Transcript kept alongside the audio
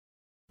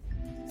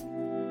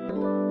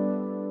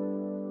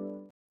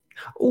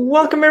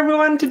Welcome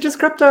everyone to Just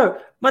Crypto.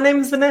 My name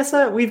is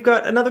Vanessa. We've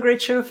got another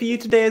great show for you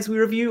today as we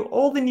review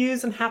all the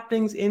news and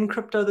happenings in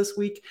crypto this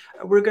week.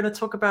 We're going to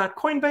talk about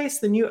Coinbase,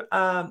 the new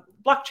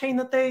blockchain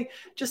that they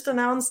just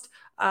announced.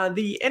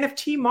 The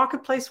NFT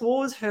marketplace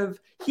wars have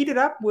heated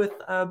up with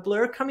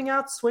Blur coming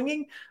out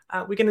swinging.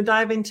 We're going to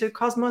dive into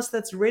Cosmos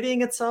that's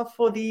readying itself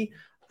for the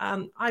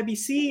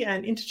IBC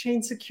and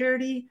interchain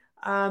security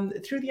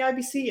through the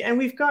IBC. And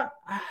we've got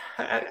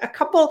a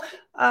couple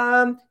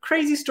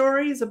crazy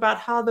stories about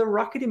how the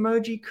rocket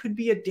emoji could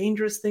be a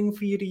dangerous thing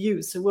for you to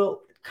use. So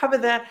we'll cover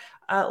that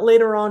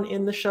later on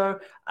in the show.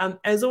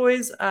 As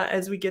always,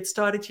 as we get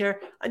started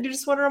here, I do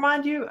just want to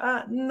remind you,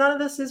 none of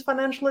this is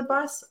financial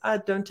advice.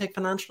 Don't take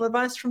financial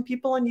advice from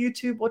people on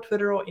YouTube or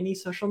Twitter or any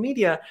social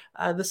media.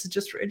 This is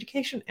just for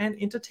education and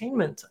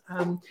entertainment.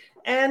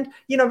 And,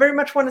 very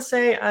much want to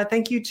say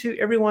thank you to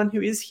everyone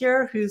who is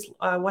here, who's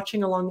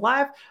watching along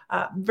live.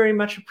 Very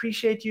much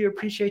appreciate you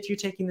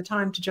taking the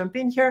time to jump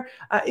in here.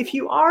 If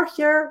you are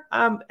here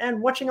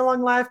and watching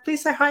along live,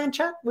 please say hi in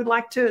chat. We'd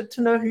like to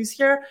know who's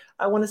here.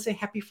 I want to say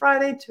happy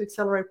Friday to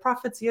Accelerate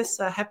Profits. Yes,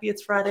 happy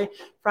it's Friday.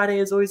 Friday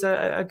is always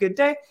a good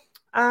day.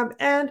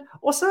 And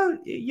also,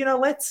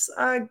 let's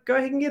go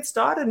ahead and get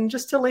started. And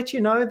just to let you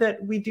know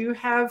that we do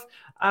have,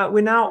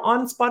 we're now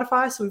on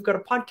Spotify. So we've got a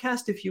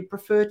podcast. If you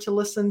prefer to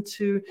listen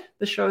to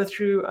the show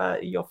through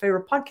your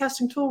favorite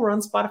podcasting tool, we're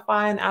on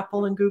Spotify and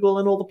Apple and Google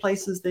and all the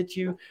places that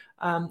you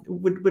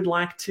would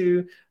like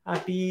to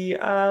be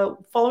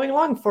following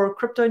along for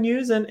crypto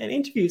news and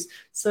interviews.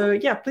 So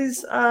yeah,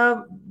 please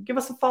give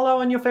us a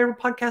follow on your favorite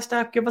podcast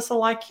app. Give us a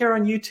like here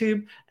on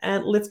YouTube.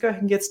 And let's go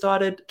ahead and get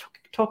started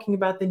talking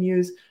about the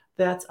news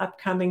that's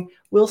upcoming.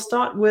 We'll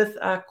start with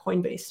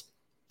Coinbase.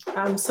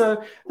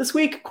 So this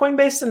week,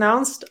 Coinbase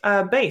announced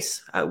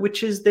Base,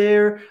 which is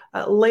their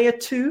layer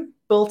 2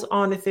 built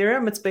on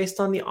Ethereum. It's based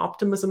on the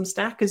Optimism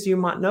stack. As you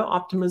might know,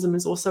 Optimism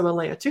is also a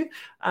layer 2.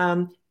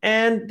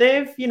 And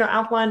they've,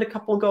 outlined a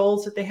couple of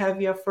goals that they have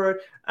here for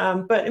it.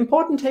 But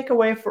important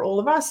takeaway for all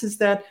of us is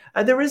that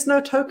there is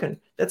no token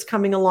that's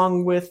coming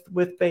along with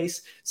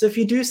Base. So if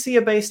you do see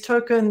a Base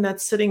token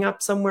that's sitting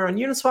up somewhere on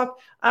Uniswap,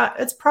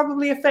 it's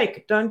probably a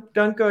fake. Don't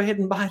go ahead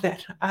and buy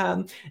that.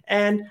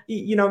 And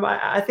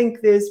I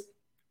think there's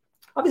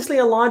obviously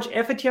a large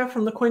effort here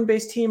from the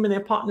Coinbase team and their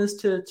partners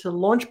to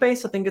launch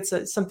Base. I think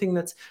it's something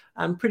that's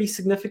pretty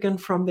significant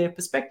from their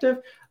perspective.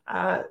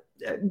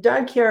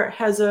 Doug here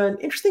has an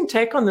interesting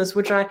take on this,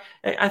 which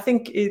I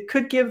think it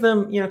could give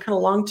them, kind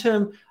of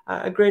long-term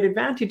a great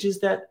advantage, is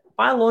that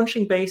by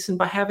launching Base and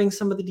by having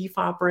some of the DeFi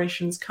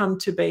operations come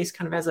to Base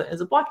kind of as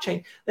a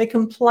blockchain, they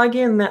can plug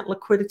in that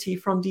liquidity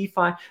from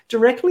DeFi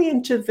directly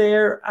into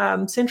their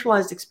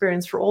centralized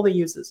experience for all the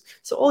users.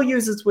 So all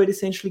users would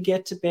essentially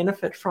get to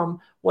benefit from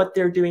what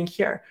they're doing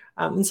here.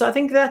 And so I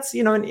think that's,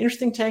 an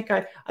interesting take.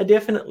 I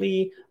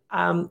definitely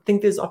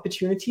think there's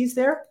opportunities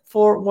there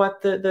for what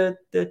the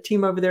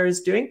team over there is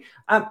doing.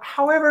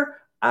 However,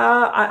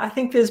 I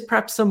think there's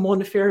perhaps some more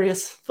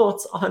nefarious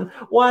thoughts on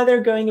why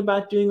they're going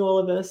about doing all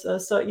of this.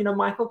 So,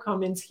 Michael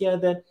comments here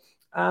that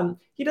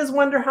he does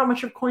wonder how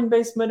much of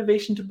Coinbase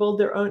motivation to build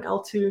their own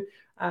L2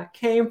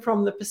 came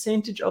from the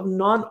percentage of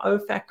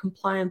non-OFAC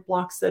compliant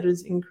blocks that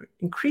is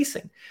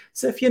increasing.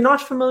 So if you're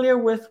not familiar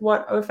with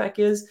what OFAC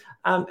is,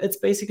 it's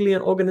basically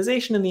an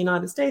organization in the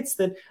United States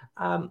that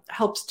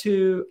helps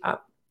to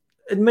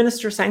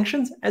administer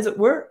sanctions, as it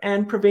were,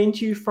 and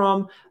prevent you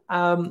from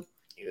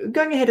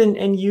going ahead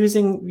and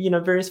using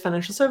various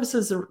financial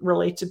services that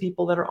relate to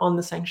people that are on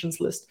the sanctions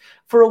list.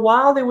 For a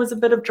while, there was a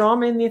bit of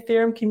drama in the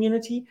Ethereum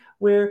community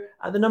where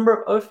the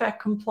number of OFAC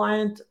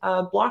compliant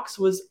blocks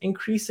was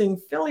increasing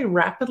fairly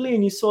rapidly,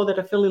 and you saw that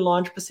a fairly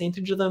large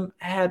percentage of them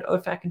had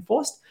OFAC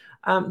enforced.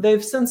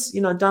 They've since,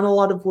 done a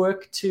lot of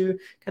work to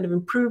kind of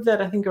improve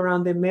that, I think,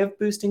 around their MEV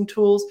boosting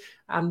tools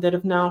that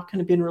have now kind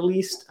of been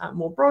released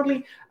more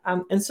broadly.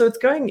 And so it's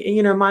going,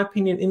 in my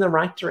opinion, in the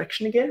right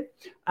direction again.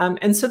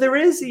 And so there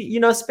is,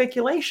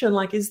 speculation,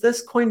 like, is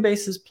this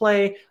Coinbase's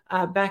play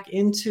back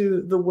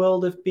into the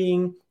world of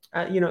being,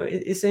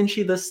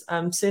 essentially this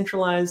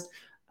centralized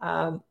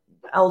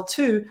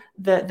L2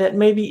 that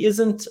maybe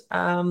isn't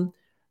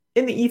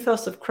in the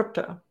ethos of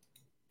crypto?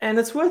 And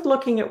it's worth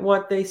looking at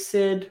what they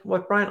said,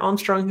 what Brian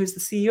Armstrong, who's the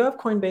CEO of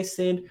Coinbase,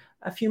 said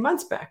a few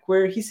months back,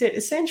 where he said,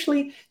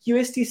 essentially,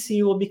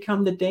 USDC will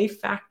become the de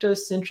facto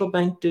central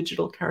bank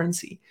digital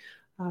currency.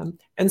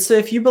 And so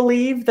if you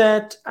believe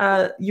that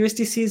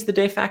USDC is the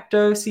de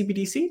facto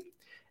CBDC,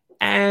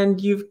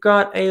 and you've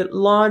got a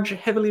large,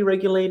 heavily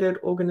regulated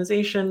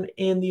organization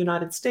in the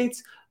United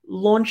States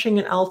launching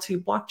an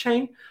L2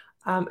 blockchain,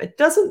 it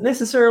doesn't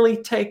necessarily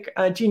take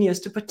a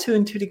genius to put two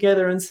and two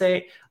together and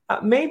say,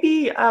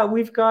 maybe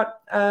we've got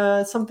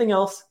something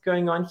else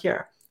going on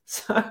here.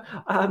 So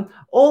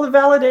all the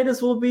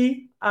validators will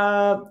be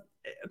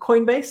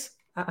Coinbase.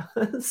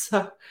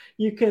 So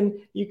you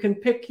can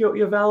pick your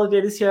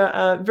validators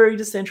here. Very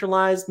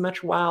decentralized,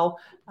 much wow.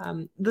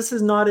 This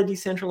is not a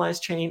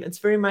decentralized chain. It's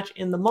very much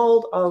in the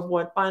mold of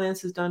what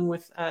Binance has done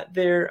with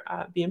their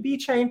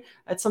BNB chain.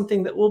 It's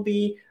something that will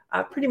be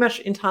pretty much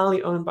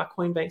entirely owned by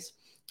Coinbase.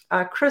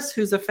 Chris,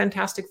 who's a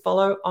fantastic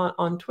follow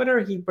on Twitter,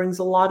 he brings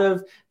a lot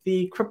of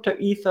the crypto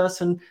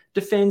ethos and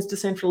defends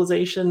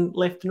decentralization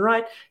left and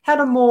right, had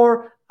a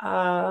more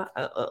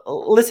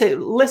let's say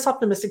less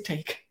optimistic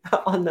take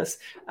on this.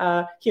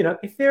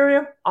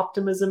 Ethereum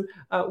optimism.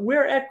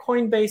 We're at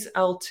Coinbase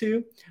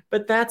L2,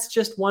 but that's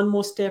just one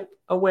more step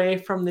away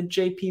from the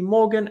JP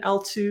Morgan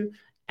L2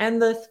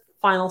 and the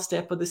final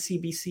step of the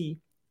CBDC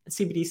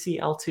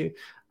L2.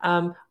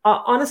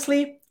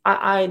 Honestly,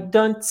 I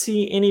don't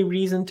see any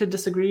reason to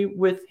disagree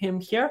with him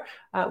here.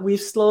 We've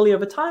slowly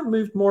over time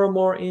moved more and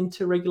more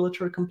into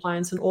regulatory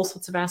compliance in all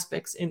sorts of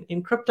aspects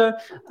in crypto.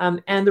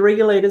 And the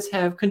regulators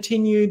have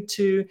continued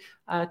to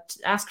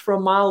ask for a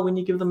mile when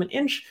you give them an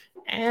inch.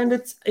 And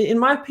it's, in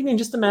my opinion,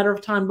 just a matter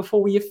of time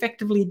before we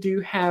effectively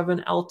do have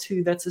an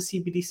L2 that's a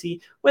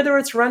CBDC, whether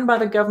it's run by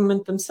the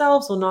government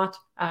themselves or not.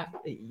 I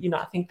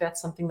think that's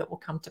something that will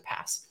come to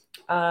pass.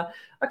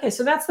 Okay,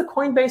 so that's the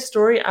Coinbase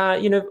story.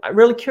 I'm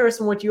really curious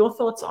on what your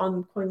thoughts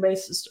on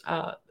Coinbase's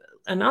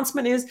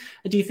announcement is.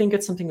 Do you think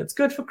it's something that's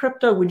good for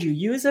crypto? Would you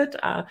use it?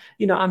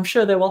 I'm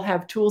sure they will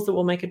have tools that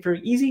will make it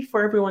very easy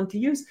for everyone to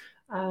use.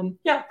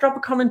 Drop a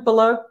comment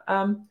below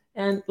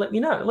and let me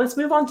know. Let's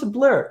move on to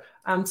Blur.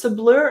 So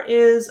Blur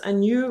is a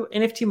new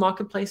NFT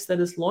marketplace that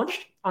is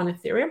launched on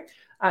Ethereum.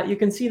 You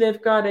can see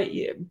they've got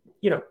a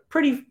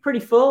pretty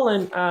full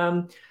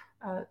and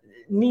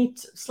neat,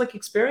 slick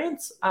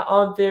experience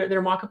of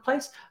their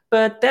marketplace,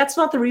 but that's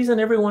not the reason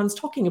everyone's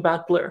talking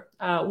about Blur.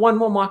 One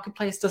more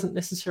marketplace doesn't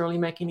necessarily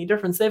make any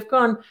difference. They've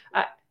gone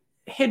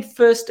head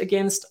first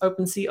against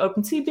OpenSea,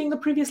 OpenSea being the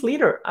previous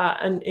leader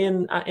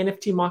in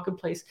NFT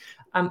marketplace,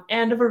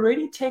 and have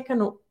already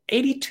taken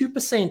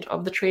 82%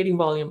 of the trading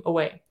volume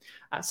away.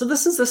 So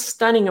this is a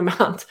stunning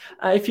amount.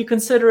 If you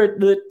consider it,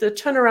 the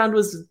turnaround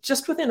was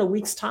just within a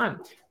week's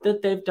time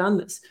that they've done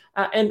this.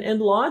 And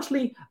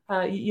largely,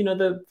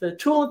 the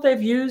tool that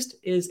they've used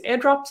is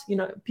airdrops.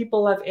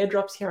 People love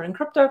airdrops here in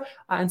crypto.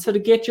 And so to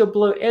get your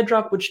Blur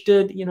airdrop, which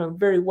did,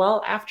 very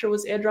well after it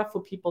was airdrop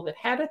for people that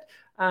had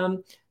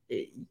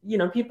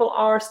it, people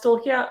are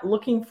still here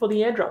looking for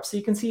the airdrop. So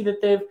you can see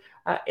that they've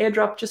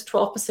airdropped just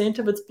 12%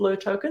 of its Blur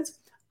tokens.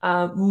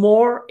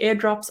 More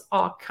airdrops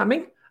are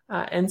coming.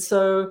 And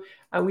so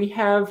we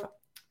have,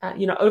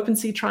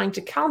 OpenSea trying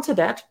to counter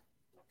that.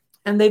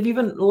 And they've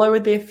even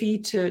lowered their fee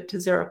to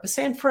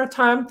 0% for a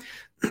time.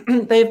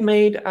 They've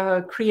made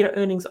creator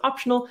earnings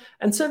optional.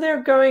 And so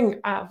they're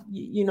going,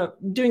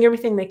 doing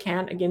everything they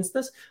can against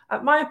this.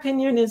 My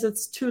opinion is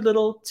it's too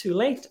little, too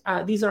late.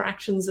 These are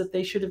actions that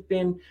they should have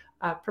been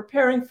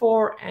preparing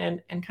for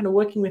and kind of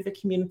working with the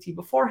community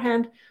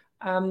beforehand.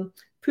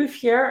 Poof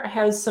here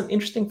has some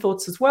interesting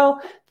thoughts as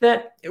well,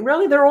 that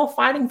really they're all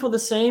fighting for the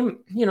same,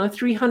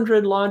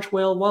 300 large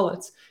whale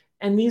wallets.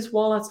 And these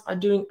wallets are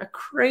doing a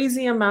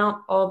crazy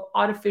amount of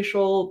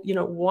artificial,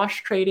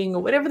 wash trading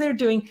or whatever they're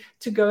doing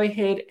to go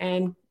ahead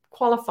and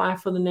qualify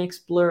for the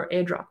next Blur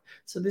airdrop.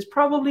 So there's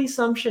probably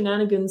some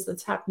shenanigans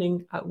that's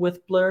happening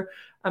with Blur.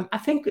 I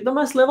think the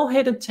most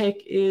level-headed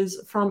take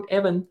is from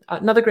Evan,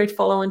 another great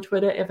follow on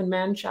Twitter, Evan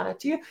Mann, shout out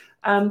to you,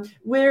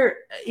 where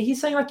he's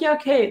saying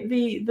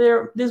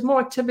there's more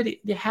activity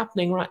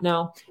happening right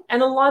now.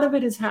 And a lot of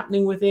it is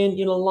happening within,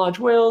 large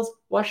whales,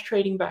 wash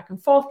trading back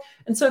and forth.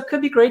 And so it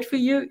could be great for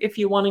you if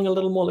you're wanting a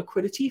little more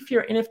liquidity for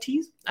your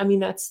NFTs. I mean,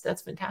 that's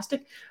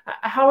fantastic.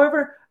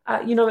 However,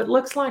 it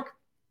looks like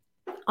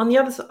on the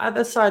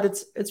other side,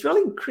 it's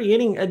really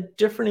creating a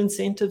different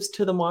incentives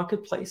to the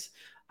marketplace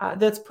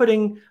that's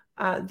putting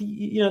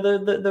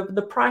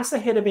the price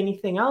ahead of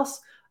anything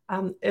else.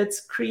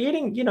 It's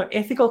creating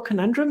ethical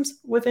conundrums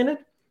within it,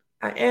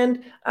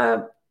 and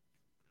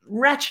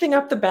ratcheting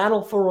up the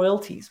battle for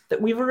royalties that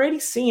we've already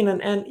seen.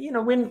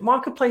 And when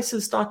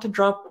marketplaces start to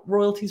drop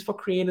royalties for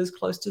creators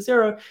close to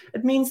zero,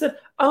 it means that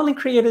only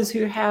creators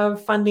who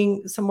have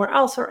funding somewhere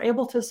else are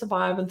able to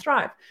survive and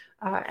thrive.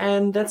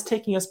 And that's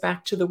taking us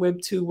back to the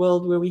Web 2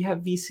 world where we have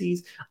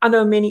VCs. I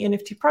know many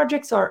NFT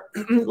projects are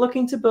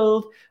looking to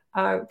build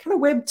kind of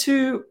Web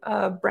 2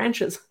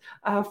 branches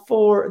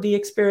for the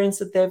experience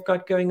that they've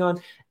got going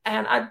on.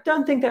 And I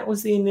don't think that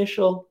was the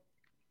initial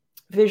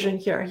vision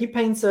here. He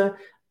paints a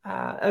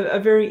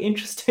very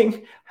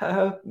interesting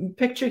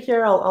picture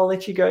here. I'll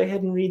let you go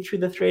ahead and read through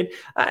the thread.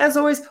 As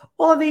always,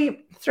 all of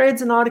the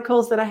threads and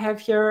articles that I have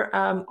here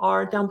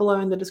are down below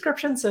in the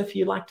description. So if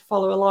you'd like to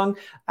follow along,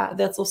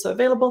 that's also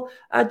available.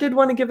 I did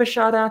want to give a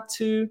shout out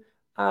to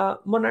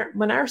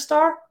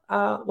Monarstar.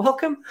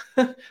 Welcome.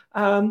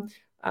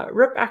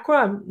 Rip Aqua,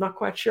 I'm not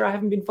quite sure. I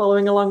haven't been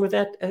following along with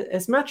that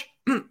as much.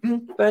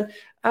 But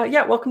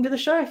welcome to the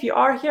show. If you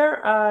are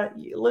here,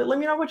 let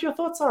me know what your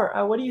thoughts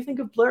are. What do you think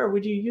of Blur?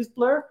 Would you use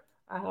Blur?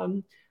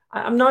 I'm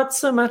not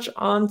so much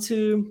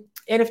onto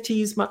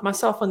NFTs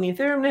myself on the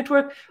Ethereum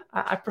network.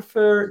 I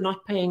prefer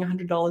not paying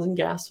 $100 in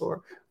gas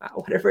or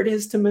whatever it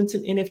is to mint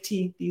an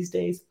NFT these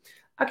days.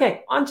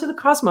 Okay, on to the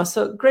Cosmos.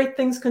 So great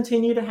things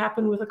continue to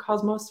happen with the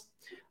Cosmos.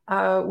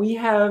 We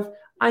have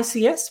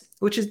ICS,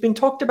 which has been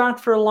talked about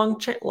for a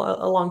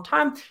long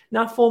time,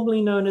 now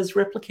formerly known as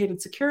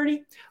replicated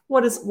security.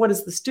 What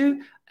does this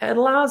do? It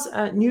allows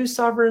new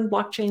sovereign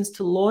blockchains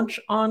to launch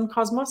on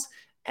Cosmos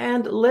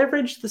and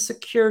leverage the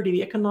security,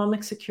 the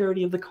economic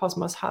security of the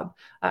Cosmos hub.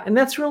 And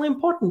that's really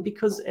important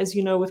because, as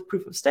you know, with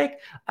proof of stake,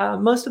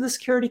 most of the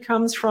security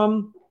comes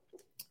from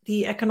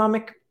the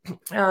economic,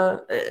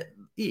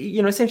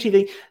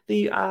 essentially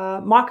the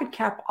market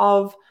cap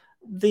of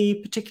the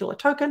particular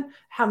token,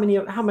 how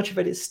much of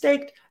it is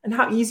staked, and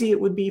how easy it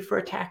would be for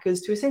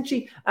attackers to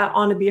essentially,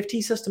 on a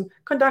BFT system,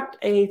 conduct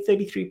a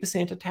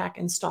 33% attack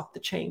and stop the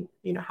chain.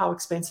 How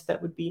expensive that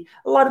would be.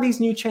 A lot of these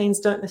new chains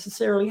don't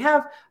necessarily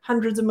have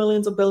hundreds of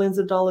millions or billions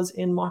of dollars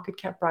in market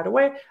cap right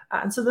away.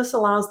 And so this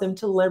allows them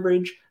to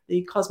leverage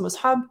the Cosmos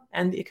hub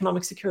and the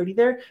economic security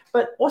there.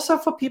 But also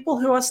for people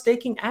who are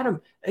staking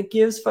Atom, it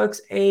gives folks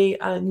a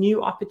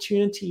new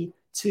opportunity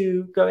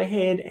to go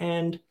ahead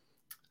and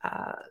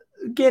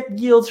get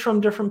yields from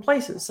different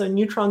places. So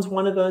Neutron's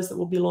one of those that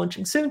will be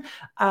launching soon.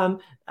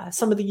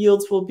 Some of the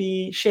yields will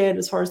be shared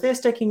as far as their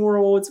staking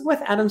rewards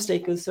with Atom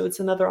stakers. So it's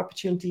another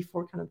opportunity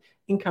for kind of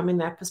income in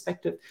that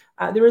perspective.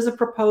 There is a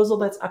proposal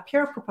that's up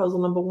here, proposal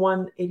number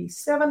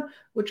 187,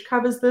 which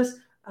covers this.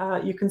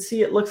 You can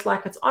see it looks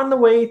like it's on the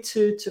way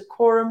to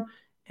quorum.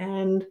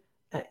 And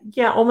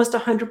yeah, almost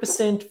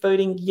 100%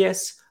 voting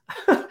yes.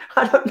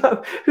 I don't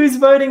know who's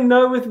voting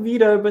no with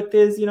veto, but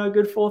there's, a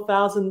good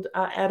 4,000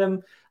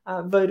 Atom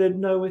voted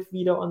no with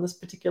veto on this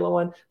particular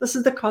one. This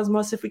is the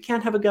Cosmos. If we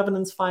can't have a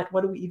governance fight,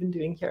 what are we even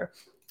doing here?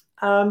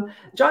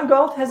 John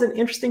Galt has an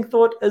interesting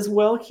thought as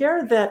well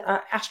here that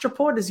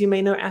Astroport, as you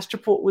may know,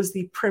 Astroport was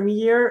the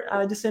premier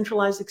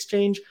decentralized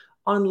exchange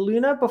on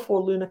Luna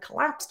before Luna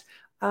collapsed.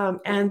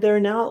 And they're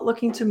now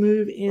looking to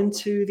move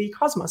into the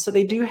Cosmos. So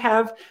they do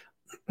have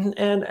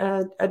an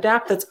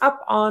dApp that's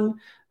up on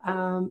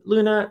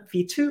Luna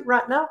V2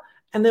 right now.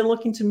 And they're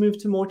looking to move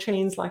to more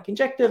chains like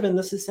Injective, and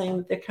this is saying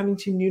that they're coming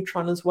to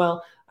Neutron as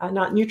well.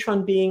 Now,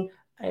 Neutron being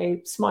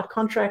a smart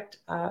contract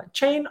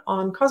chain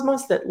on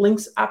Cosmos that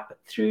links up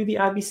through the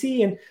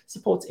IBC and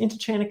supports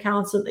interchain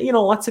accounts and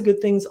lots of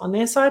good things on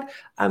their side.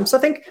 So I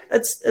think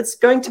it's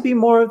going to be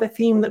more of the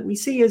theme that we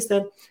see is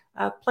that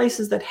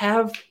places that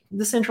have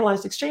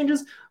decentralized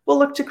exchanges will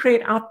look to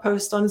create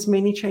outposts on as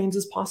many chains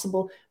as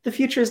possible. The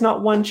future is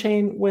not one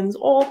chain wins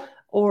all,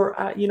 or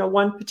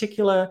one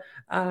particular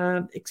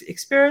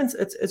experience.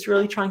 It's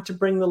really trying to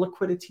bring the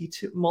liquidity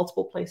to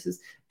multiple places.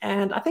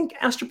 And I think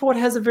Astroport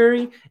has a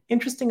very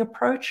interesting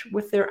approach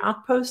with their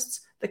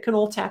outposts that can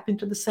all tap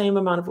into the same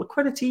amount of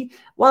liquidity,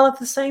 while at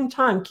the same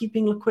time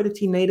keeping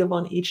liquidity native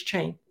on each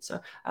chain. So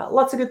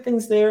lots of good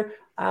things there.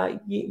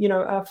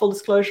 Full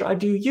disclosure, I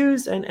do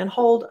use and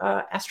hold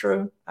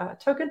Astro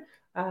token.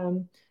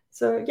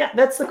 So yeah,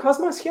 that's the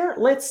Cosmos here.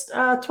 Let's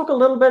talk a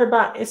little bit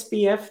about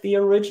SBF, the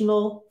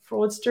original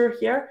fraudster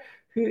here,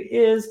 who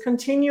is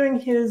continuing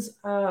his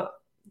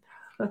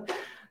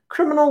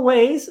criminal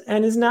ways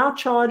and is now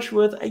charged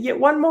with yet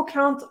one more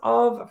count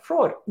of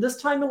fraud,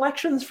 this time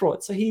elections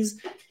fraud. So he's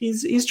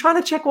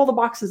trying to check all the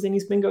boxes in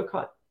his bingo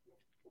card.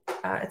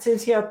 It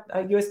says here,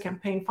 U.S.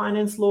 campaign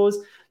finance laws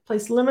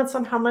place limits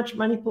on how much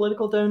money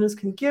political donors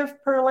can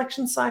give per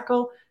election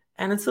cycle,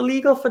 and it's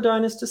illegal for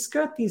donors to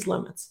skirt these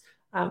limits.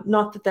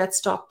 Not that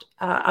stopped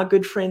our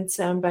good friend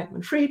Sam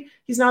Bankman-Fried.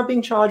 He's now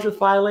being charged with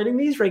violating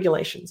these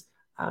regulations,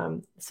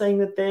 saying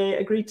that they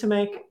agreed to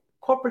make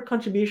corporate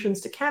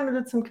contributions to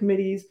candidates and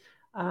committees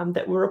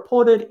that were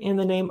reported in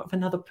the name of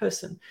another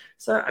person.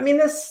 So, I mean,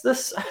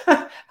 this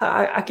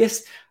I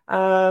guess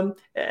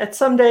at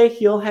some day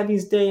he'll have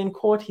his day in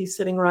court. He's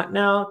sitting right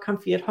now,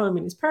 comfy at home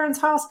in his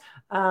parents' house.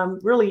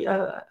 Really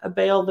a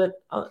bail that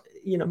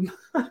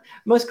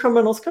most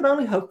criminals could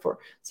only hope for.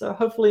 So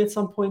hopefully at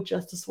some point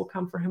justice will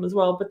come for him as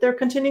well. But they're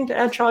continuing to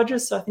add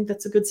charges, so I think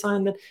that's a good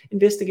sign that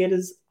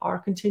investigators are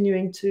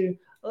continuing to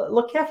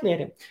look carefully at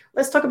him.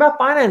 Let's talk about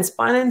Binance.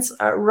 Binance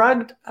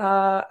rugged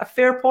a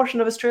fair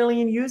portion of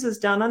Australian users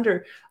down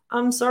under.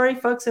 I'm sorry,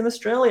 folks in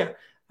Australia.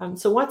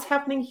 So what's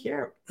happening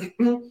here?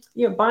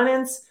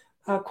 Binance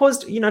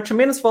caused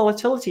tremendous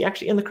volatility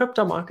actually in the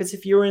crypto markets.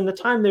 If you were in the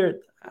time there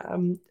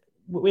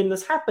when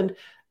this happened,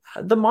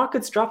 the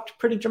markets dropped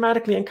pretty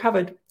dramatically and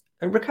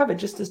recovered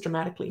just as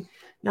dramatically.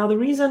 Now, the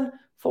reason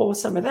for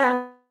some of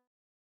that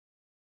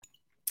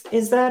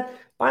is that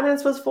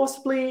Binance was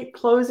forcibly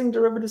closing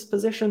derivatives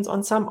positions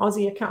on some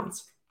Aussie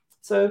accounts.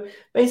 So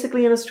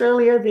basically in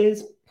Australia,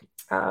 there's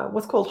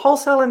what's called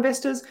wholesale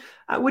investors,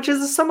 which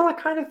is a similar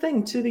kind of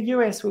thing to the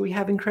US where we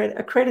have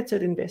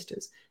accredited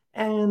investors.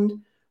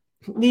 And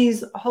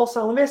these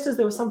wholesale investors,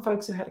 there were some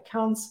folks who had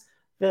accounts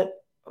that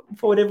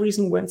for whatever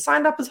reason weren't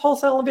signed up as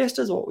wholesale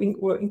investors or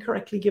were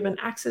incorrectly given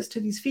access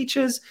to these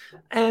features,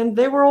 and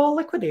they were all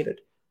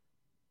liquidated.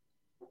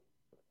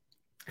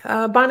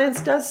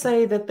 Binance does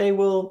say that they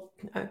will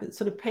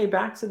sort of pay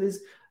back, so there's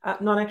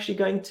not actually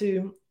going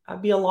to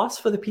be a loss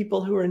for the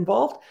people who are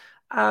involved.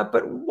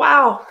 But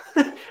wow,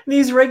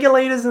 these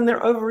regulators and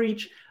their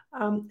overreach,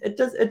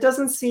 it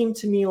doesn't seem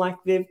to me like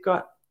they've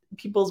got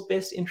people's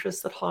best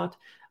interests at heart.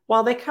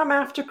 while they come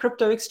after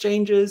crypto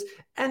exchanges,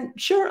 and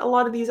sure, a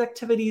lot of these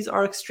activities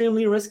are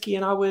extremely risky,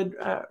 and I would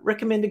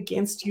recommend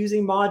against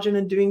using margin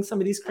and doing some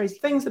of these crazy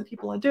things that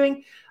people are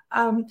doing.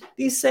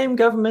 These same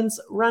governments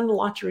run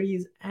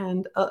lotteries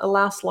and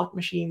allow slot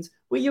machines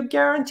where you're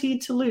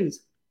guaranteed to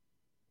lose.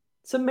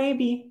 So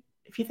maybe,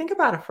 if you think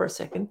about it for a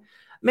second,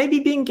 maybe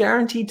being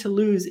guaranteed to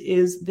lose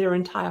is their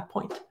entire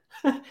point.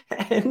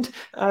 And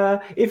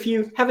if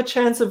you have a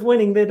chance of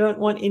winning, they don't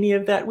want any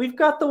of that. We've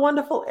got the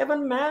wonderful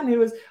Evan Mann, who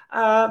was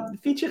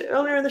featured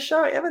earlier in the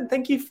show. Evan,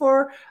 thank you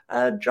for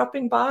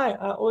dropping by.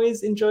 I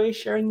always enjoy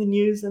sharing the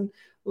news and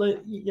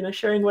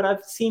sharing what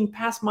I've seen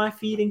pass my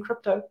feed in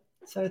crypto.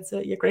 So it's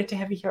great to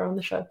have you here on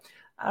the show.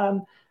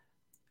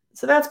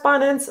 So that's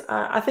Binance.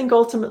 I think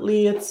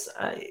ultimately it's,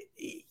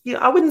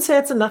 I wouldn't say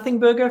it's a nothing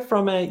burger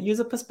from a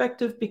user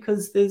perspective,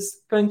 because it's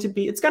going to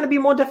be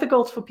more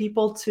difficult for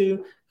people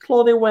to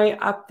claw their way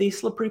up the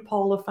slippery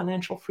pole of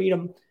financial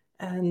freedom.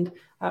 And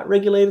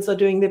regulators are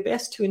doing their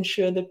best to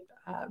ensure that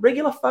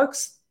regular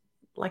folks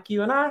like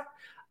you and I,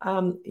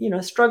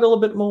 struggle a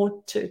bit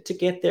more to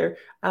get there.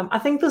 I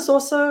think this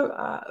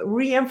also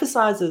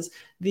re-emphasizes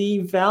the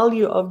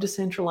value of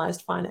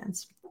decentralized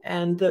finance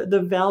and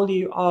the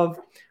value of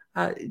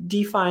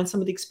DeFi and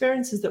some of the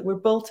experiences that we're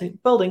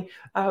building,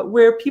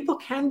 where people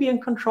can be in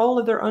control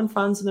of their own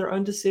funds and their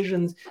own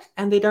decisions,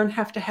 and they don't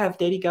have to have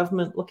daddy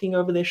government looking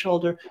over their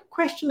shoulder,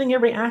 questioning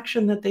every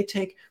action that they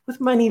take with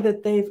money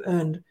that they've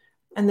earned,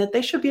 and that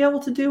they should be able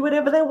to do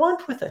whatever they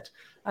want with it.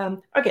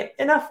 Okay,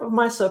 enough of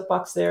my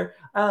soapbox there.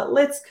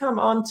 Let's come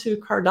on to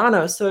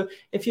Cardano. So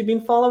if you've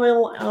been following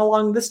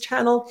along this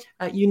channel,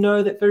 you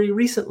know that very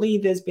recently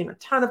there's been a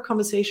ton of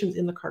conversations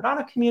in the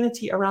Cardano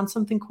community around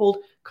something called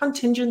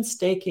contingent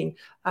staking.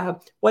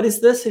 What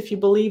is this? If you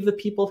believe the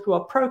people who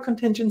are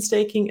pro-contingent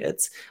staking,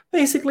 it's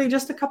basically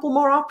just a couple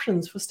more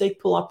options for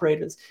stake pool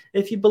operators.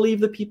 If you believe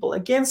the people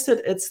against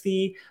it, it's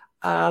the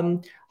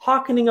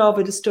hearkening of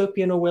a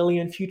dystopian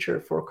Orwellian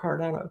future for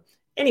Cardano.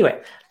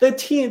 Anyway,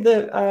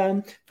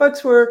 the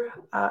folks were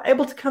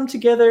able to come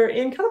together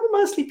in kind of a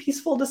mostly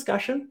peaceful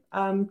discussion.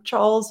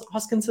 Charles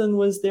Hoskinson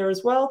was there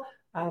as well,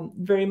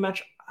 very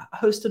much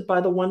hosted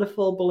by the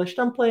wonderful Bullish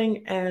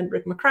Dumpling and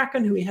Rick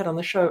McCracken, who we had on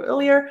the show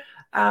earlier.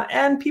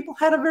 And people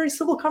had a very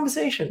civil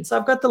conversation. So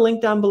I've got the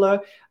link down below.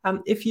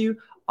 If you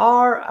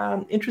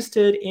are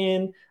interested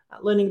in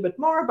learning a bit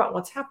more about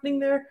what's happening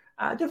there,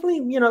 definitely,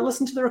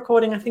 listen to the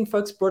recording. I think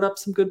folks brought up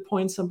some good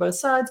points on both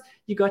sides.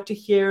 You got to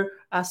hear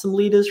some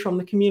leaders from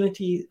the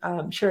community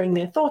sharing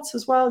their thoughts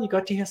as well. You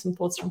got to hear some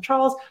thoughts from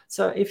Charles.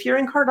 So if you're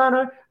in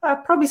Cardano,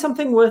 probably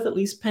something worth at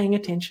least paying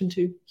attention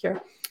to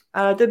here.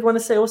 I did want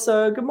to say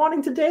also good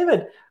morning to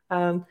David.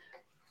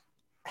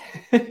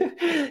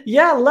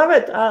 Yeah, love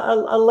it.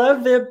 I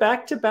love the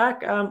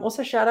back-to-back.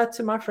 Also, shout out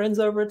to my friends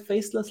over at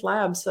Faceless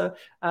Labs. So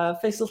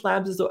Faceless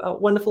Labs is a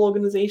wonderful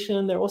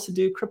organization. They also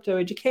do crypto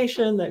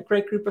education. They're a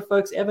great group of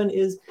folks. Evan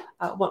is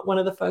one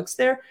of the folks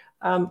there.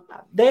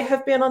 They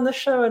have been on the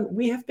show, and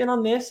we have been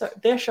on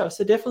their show.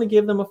 So definitely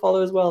give them a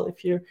follow as well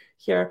if you're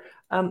here.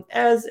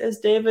 As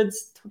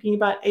David's talking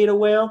about Ada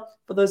Whale,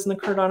 for those in the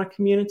Cardano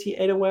community,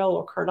 Ada Whale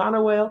or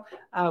Cardano Whale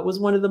was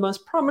one of the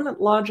most prominent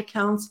large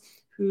accounts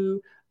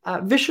who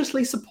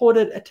viciously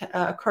supported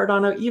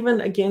Cardano,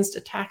 even against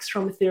attacks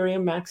from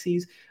Ethereum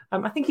maxis.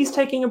 I think he's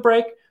taking a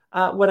break.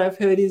 What I've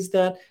heard is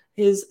that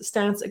his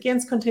stance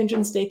against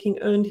contingent staking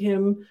earned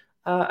him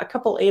a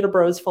couple Ada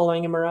bros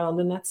following him around,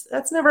 and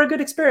that's never a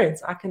good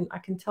experience. I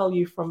can tell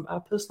you from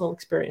personal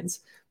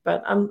experience.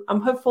 But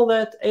I'm hopeful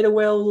that Ada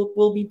Whale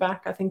will be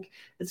back. I think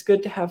it's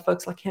good to have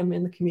folks like him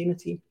in the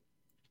community.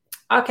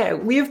 Okay,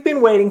 we've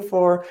been waiting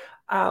for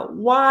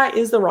why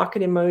is the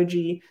rocket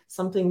emoji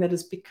something that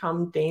has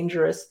become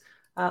dangerous?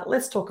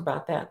 Let's talk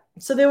about that.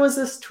 So there was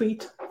this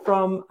tweet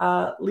from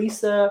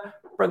Lisa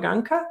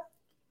Braganca,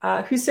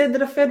 who said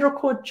that a federal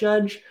court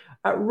judge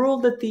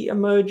ruled that the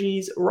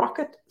emojis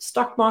rocket,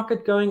 stock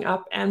market going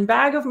up, and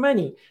bag of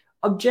money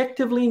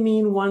objectively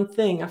mean one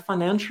thing: a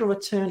financial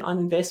return on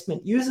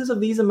investment. Users of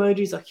these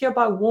emojis are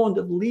hereby warned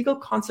of legal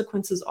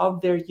consequences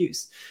of their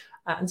use.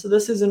 And so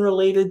this is in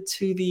related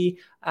to the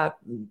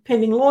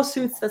pending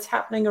lawsuits that's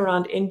happening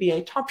around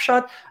NBA Top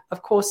Shot.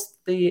 Of course,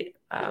 the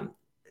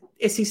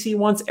SEC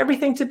wants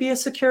everything to be a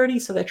security,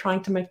 so they're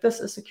trying to make this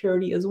a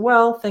security as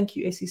well. Thank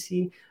you,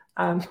 SEC.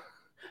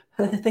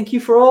 Thank you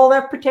for all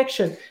that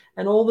protection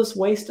and all this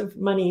waste of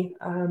money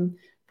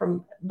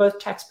from both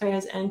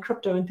taxpayers and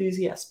crypto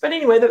enthusiasts. But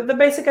anyway, the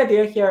basic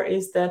idea here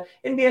is that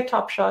NBA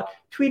Top Shot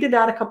tweeted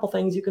out a couple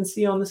things you can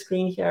see on the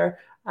screen here.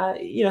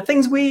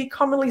 Things we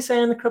commonly say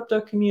in the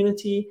crypto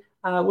community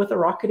with a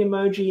rocket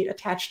emoji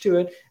attached to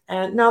it.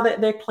 And now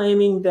that they're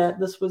claiming that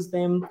this was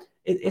them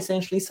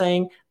essentially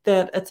saying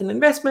that it's an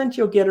investment,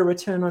 you'll get a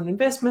return on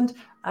investment.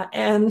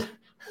 And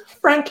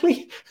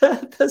frankly,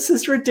 this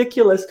is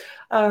ridiculous.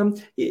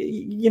 Trying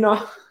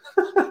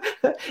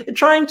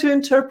to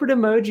interpret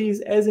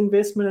emojis as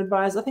investment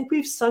advice, I think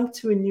we've sunk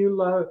to a new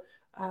low.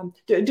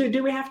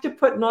 Do we have to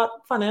put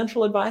not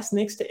financial advice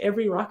next to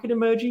every rocket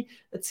emoji?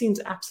 That seems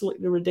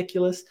absolutely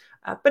ridiculous.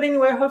 But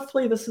anyway,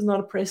 hopefully this is not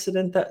a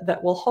precedent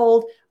that will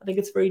hold. I think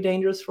it's very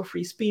dangerous for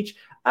free speech.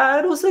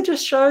 It also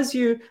just shows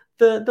you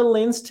the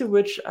lens to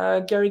which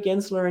Gary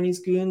Gensler and his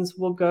goons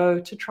will go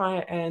to try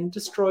and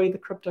destroy the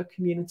crypto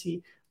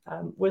community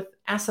with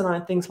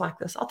asinine things like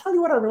this. I'll tell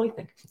you what I really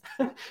think.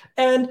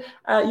 And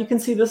you can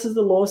see this is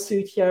the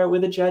lawsuit here where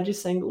the judge is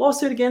saying the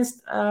lawsuit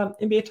against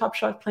NBA Top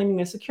Shot claiming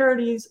their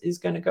securities is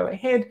going to go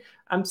ahead.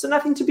 So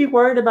nothing to be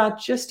worried about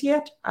just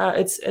yet.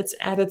 It's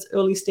at its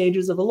early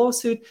stages of a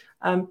lawsuit.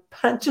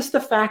 But just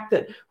the fact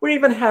that we're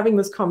even having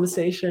this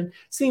conversation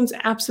seems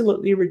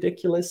absolutely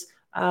ridiculous.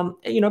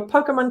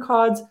 Pokemon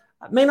cards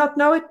may not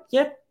know it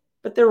yet,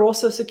 but they're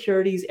also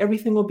securities.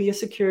 Everything will be a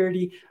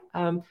security.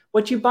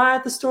 What you buy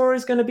at the store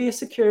is going to be a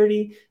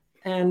security.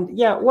 And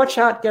yeah, watch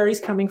out, Gary's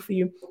coming for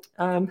you.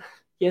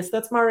 Yes,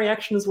 that's my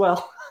reaction as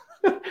well.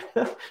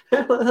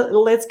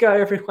 Let's go,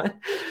 everyone.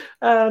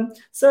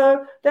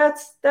 So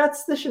that's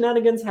the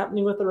shenanigans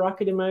happening with the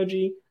rocket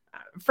emoji.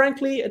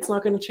 Frankly, it's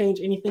not going to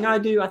change anything I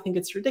do. I think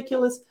it's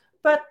ridiculous,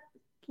 but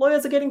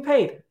lawyers are getting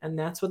paid, and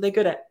that's what they're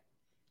good at.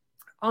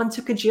 On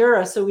to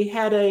Kujira. So we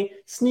had a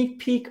sneak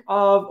peek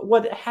of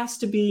what has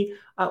to be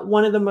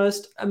one of the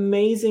most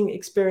amazing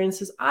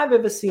experiences I've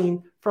ever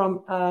seen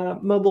from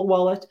mobile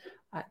wallet.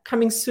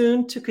 Coming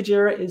soon to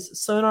Kujira is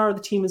Sonar.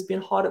 The team has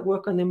been hard at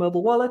work on their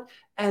mobile wallet.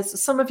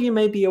 As some of you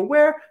may be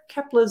aware,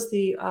 Keplr is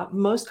the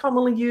most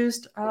commonly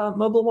used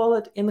mobile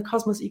wallet in the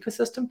Cosmos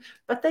ecosystem,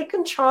 but they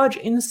can charge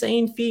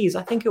insane fees.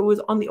 I think it was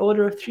on the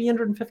order of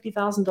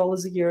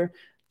 $350,000 a year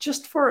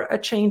just for a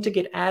chain to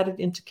get added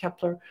into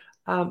Keplr.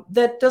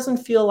 That doesn't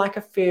feel like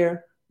a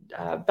fair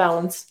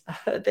balance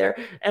there.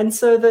 And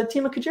so the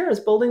team of Kujira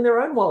is building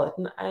their own wallet.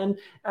 And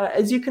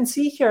as you can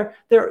see here,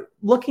 they're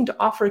looking to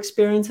offer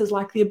experiences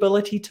like the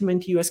ability to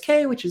mint USK,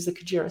 which is the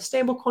Kujira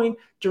stablecoin,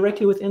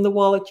 directly within the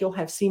wallet. You'll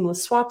have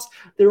seamless swaps.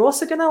 They're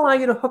also going to allow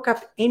you to hook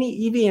up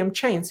any EVM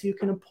chain, so you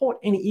can import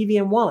any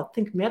EVM wallet,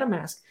 think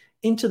MetaMask,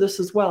 into this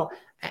as well.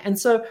 And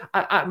so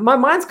my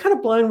mind's kind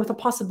of blown with the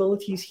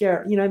possibilities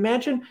here.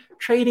 Imagine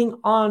trading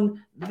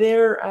on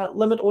their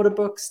limit order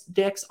books,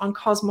 DEX on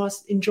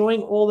Cosmos,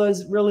 enjoying all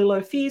those really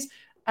low fees,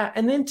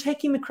 and then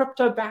taking the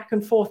crypto back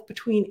and forth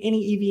between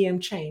any EVM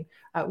chain,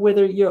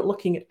 whether you're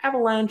looking at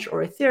Avalanche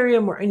or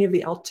Ethereum or any of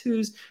the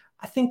L2s.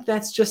 I think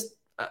that's just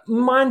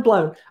mind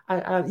blown.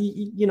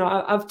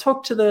 I've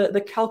talked to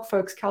the Calc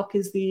folks. Calc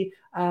is the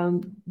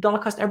dollar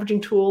cost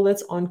averaging tool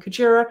that's on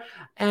Kujira.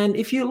 And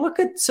if you look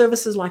at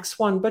services like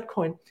Swan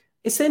Bitcoin,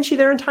 essentially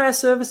their entire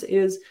service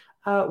is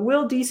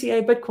we'll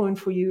DCA Bitcoin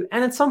for you.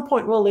 And at some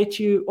point, we'll let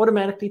you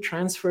automatically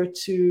transfer it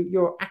to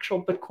your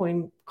actual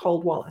Bitcoin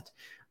cold wallet.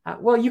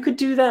 Well, you could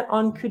do that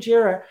on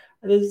Kujira.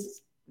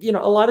 There's a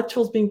lot of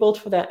tools being built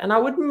for that. And I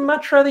would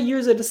much rather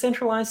use a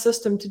decentralized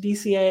system to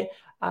DCA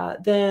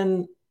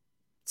than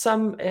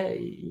some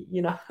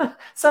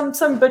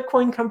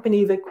Bitcoin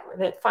company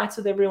that fights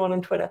with everyone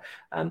on Twitter.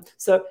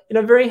 So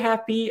very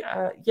happy.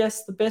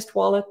 Yes, the best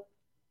wallet,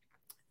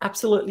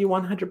 absolutely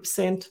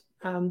 100%.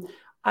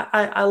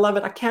 I love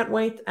it. I can't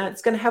wait.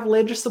 It's going to have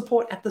Ledger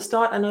support at the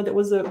start. I know that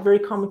was a very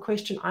common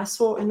question I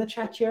saw in the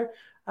chat here.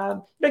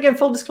 Again,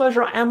 full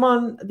disclosure, I am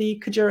on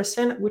the Kujira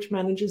Senate, which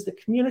manages the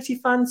community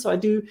fund. So I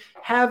do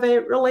have a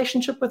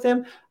relationship with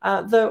them,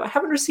 though I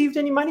haven't received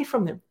any money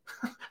from them.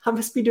 I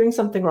must be doing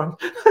something wrong.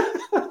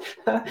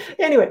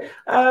 Anyway,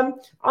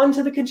 on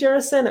to the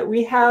Kujira Senate.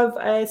 We have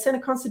a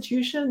Senate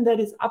constitution that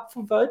is up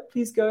for vote.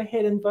 Please go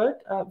ahead and vote.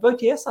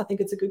 Vote yes. I think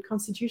it's a good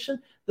constitution.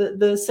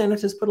 The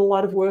Senate has put a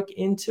lot of work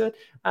into it.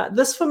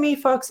 This, for me,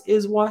 folks,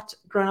 is what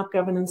grown-up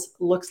governance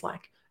looks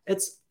like.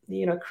 It's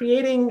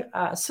creating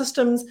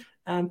systems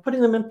and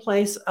putting them in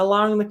place,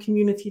 allowing the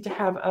community to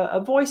have a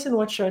voice in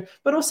what's shown,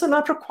 but also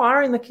not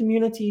requiring the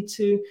community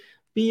to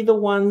be the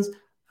ones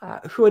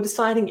who are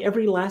deciding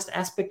every last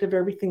aspect of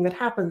everything that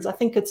happens. I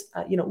think it's,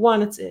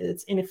 one,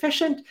 it's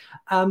inefficient.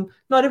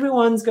 Not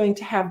everyone's going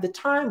to have the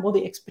time or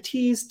the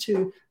expertise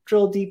to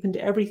drill deep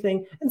into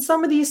everything. And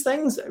some of these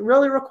things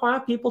really require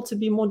people to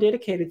be more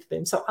dedicated to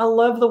them. So I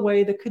love the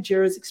way that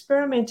Kujira is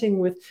experimenting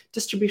with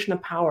distribution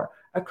of power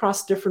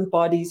across different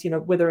bodies,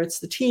 whether it's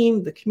the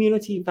team, the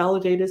community,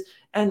 validators,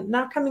 and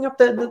now coming up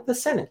the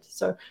Senate.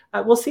 So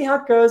we'll see how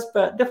it goes,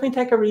 but definitely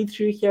take a read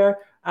through here.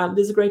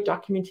 There's a great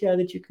document here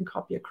that you can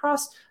copy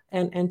across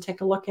and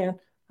take a look at.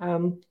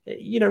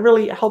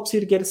 Really helps you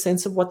to get a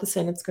sense of what the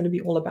Senate's going to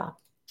be all about.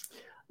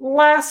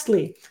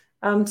 Lastly,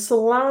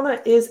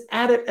 Solana is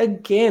at it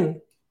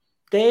again.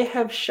 They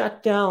have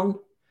shut down,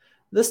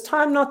 this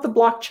time not the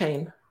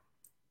blockchain,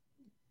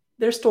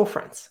 their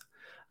storefronts.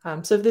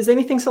 So if there's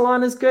anything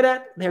Solana is good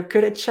at, they're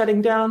good at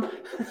shutting down.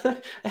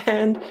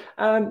 And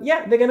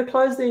they're going to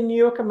close their New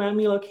York and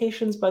Miami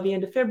locations by the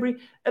end of February.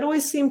 It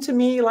always seemed to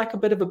me like a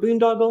bit of a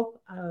boondoggle.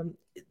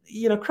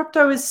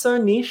 Crypto is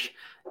so niche,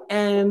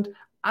 and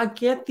I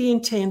get the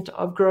intent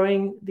of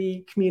growing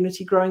the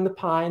community, growing the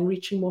pie, and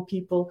reaching more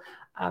people.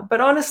 But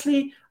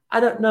honestly,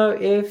 I don't know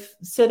if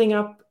setting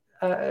up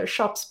a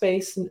shop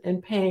space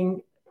and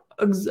paying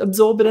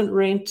exorbitant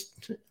rent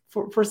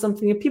for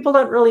something that people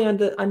don't really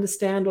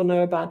understand or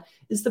know about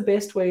is the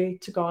best way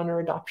to garner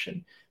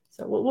adoption.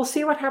 So we'll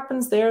see what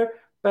happens there.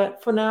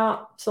 But for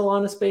now,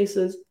 Solana Space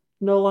is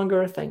no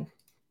longer a thing.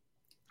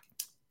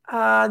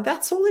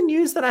 That's all the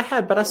news that I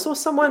had, but I saw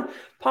someone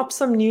pop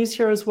some news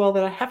here as well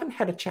that I haven't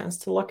had a chance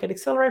to look at.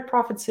 Accelerate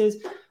Profit says,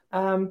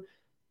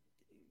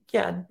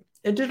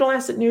 Digital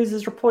Asset News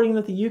is reporting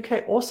that the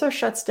UK also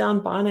shuts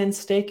down Binance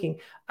staking.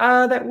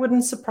 That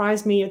wouldn't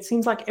surprise me. It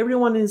seems like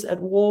everyone is at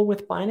war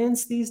with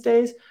Binance these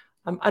days.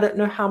 I don't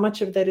know how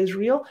much of that is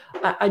real.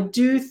 I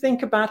do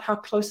think about how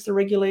close the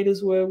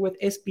regulators were with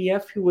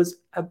SBF, who was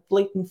a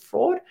blatant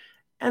fraud.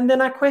 And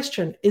then I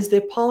question, is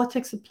there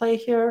politics at play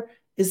here?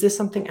 Is there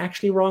something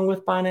actually wrong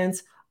with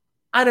Binance?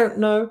 I don't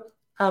know.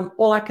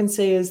 All I can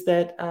say is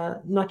that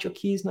not your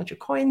keys, not your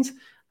coins.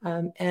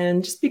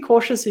 And just be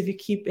cautious if you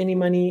keep any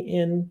money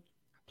in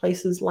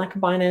places like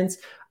Binance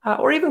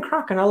or even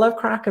Kraken. I love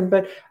Kraken,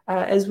 but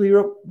as we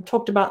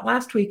talked about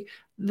last week,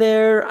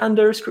 they're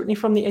under scrutiny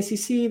from the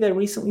SEC. They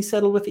recently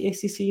settled with the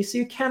SEC, so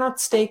you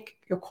cannot stake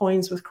your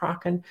coins with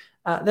Kraken.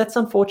 That's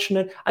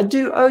unfortunate. I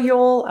do owe you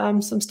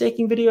all some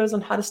staking videos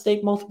on how to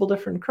stake multiple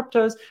different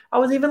cryptos. I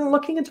was even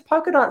looking into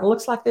Polkadot, and it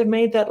looks like they've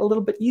made that a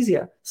little bit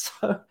easier.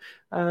 So,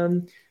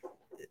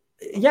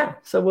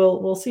 so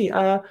we'll see.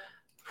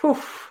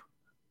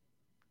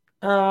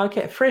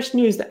 Okay, fresh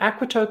news. The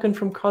Aqua token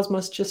from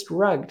Cosmos just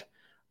rugged.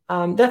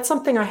 That's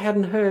something I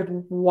hadn't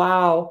heard.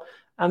 Wow.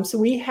 So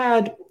we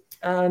had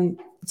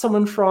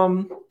someone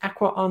from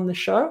Aqua on the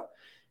show,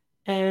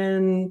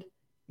 and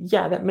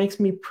yeah, that makes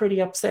me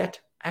pretty upset,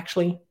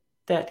 actually,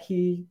 that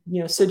he,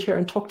 stood here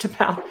and talked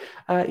about,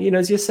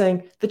 as you're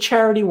saying, the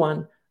charity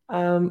one.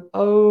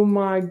 Oh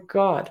my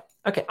God.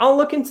 Okay, I'll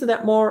look into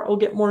that more. I'll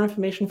get more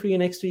information for you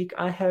next week.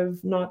 I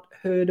have not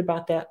heard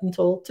about that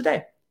until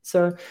today.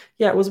 So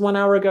yeah, it was 1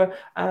 hour ago.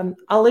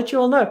 I'll let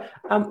you all know.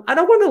 I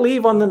don't want to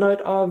leave on the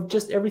note of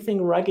just everything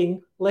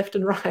rugging left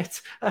and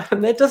right.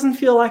 That doesn't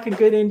feel like a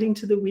good ending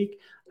to the week.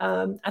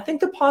 I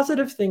think the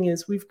positive thing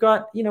is we've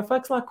got,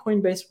 folks like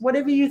Coinbase,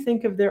 whatever you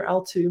think of their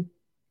L2,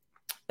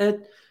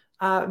 it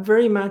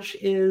very much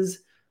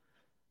is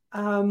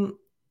a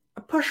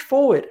push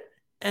forward.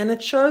 And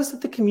it shows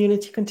that the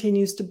community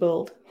continues to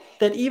build.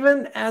 That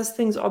even as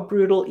things are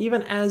brutal,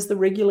 even as the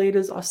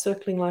regulators are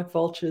circling like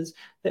vultures,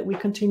 that we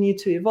continue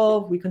to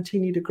evolve, we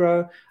continue to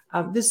grow.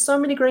 There's so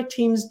many great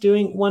teams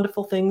doing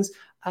wonderful things.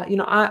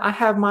 I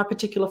have my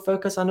particular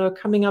focus. I know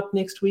coming up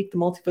next week, the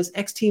Multiverse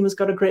X team has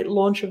got a great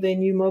launch of their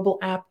new mobile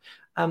app.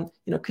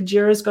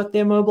 Kujira's got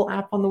their mobile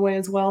app on the way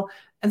as well.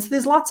 And so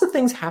there's lots of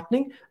things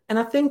happening. And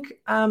I think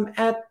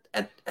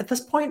at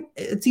this point,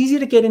 it's easy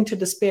to get into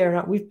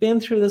despair. We've been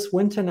through this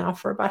winter now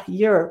for about a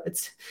year.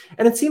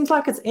 It seems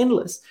like it's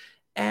endless.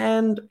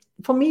 And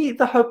for me,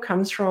 the hope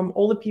comes from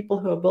all the people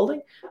who are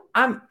building.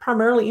 I'm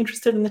primarily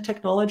interested in the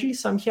technology,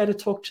 so I'm here to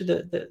talk to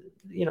the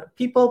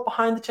people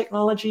behind the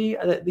technology,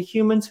 the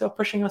humans who are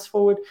pushing us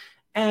forward.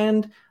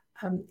 And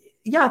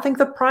I think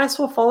the price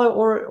will follow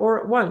or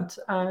it won't.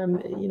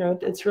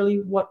 It's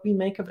really what we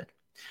make of it.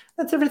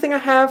 That's everything I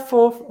have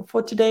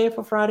for today,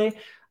 for Friday.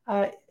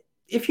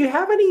 If you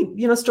have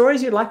any,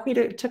 stories you'd like me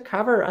to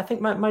cover, I think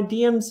my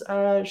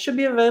DMs should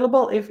be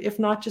available. If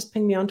not, just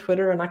ping me on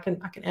Twitter and I can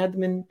add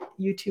them in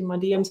YouTube, my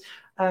DMs.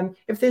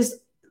 If there's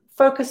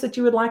focus that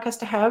you would like us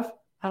to have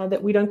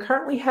that we don't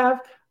currently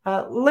have,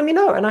 let me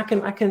know, and I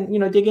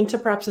can dig into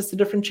perhaps it's a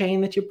different chain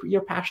that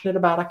you're passionate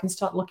about. I can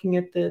start looking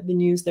at the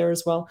news there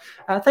as well.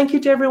 Thank you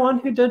to everyone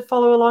who did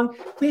follow along.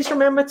 Please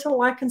remember to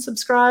like and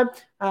subscribe.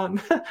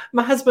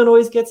 My husband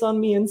always gets on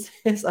me and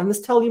says I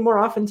must tell you more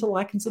often to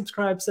like and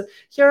subscribe. So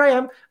here I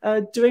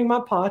am doing my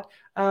part.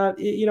 I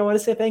want to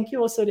say thank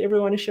you also to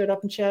everyone who showed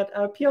up in chat.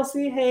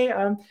 PLC, hey,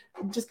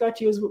 just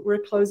got you as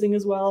we're closing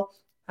as well.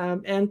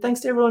 And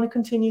thanks to everyone who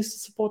continues to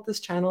support this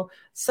channel.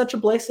 Such a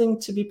blessing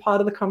to be part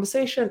of the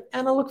conversation,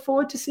 and I look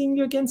forward to seeing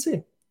you again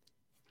soon.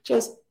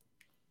 Cheers.